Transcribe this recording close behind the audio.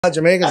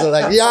Jamaicans are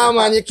like, yeah,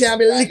 man, you can't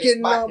be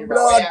licking no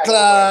blood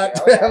clot.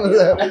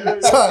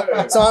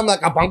 so I'm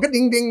like, a bunka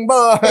ding ding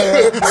boy.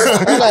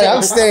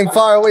 I'm staying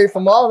far away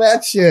from all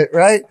that shit,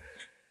 right?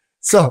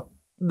 So,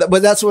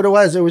 but that's what it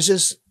was. It was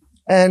just,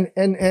 and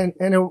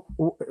it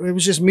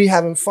was just me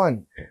having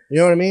fun. You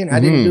know what I mean? I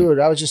didn't do it.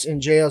 I was just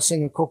in jail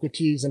singing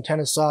Cocotees and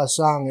Tennessee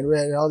song and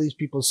read all these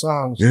people's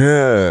songs.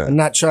 Yeah. And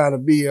not trying to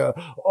be a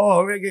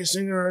reggae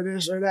singer or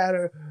this or that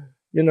or,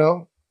 you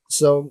know.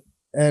 So,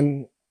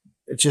 and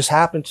it just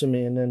happened to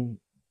me, and then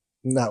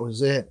that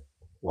was it.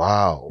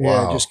 Wow.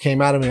 Yeah, it just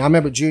came out of me. I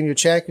remember Junior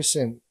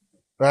Chankerson,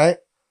 right?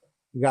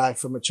 The guy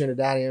from a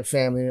Trinidadian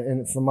family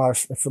and from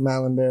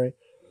Allenbury.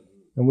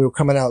 And we were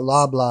coming out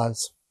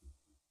Loblaws.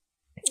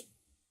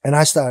 And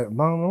I started,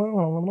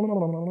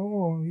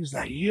 he's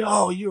like,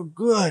 yo, you're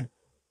good.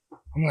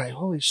 I'm like,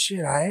 holy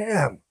shit, I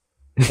am.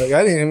 Like,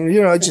 I didn't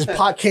even, it just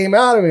came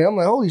out of me. I'm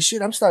like, holy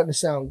shit, I'm starting to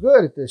sound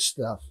good at this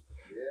stuff.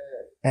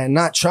 And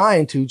not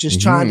trying to, just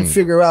trying to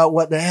figure out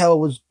what the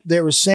hell they were saying.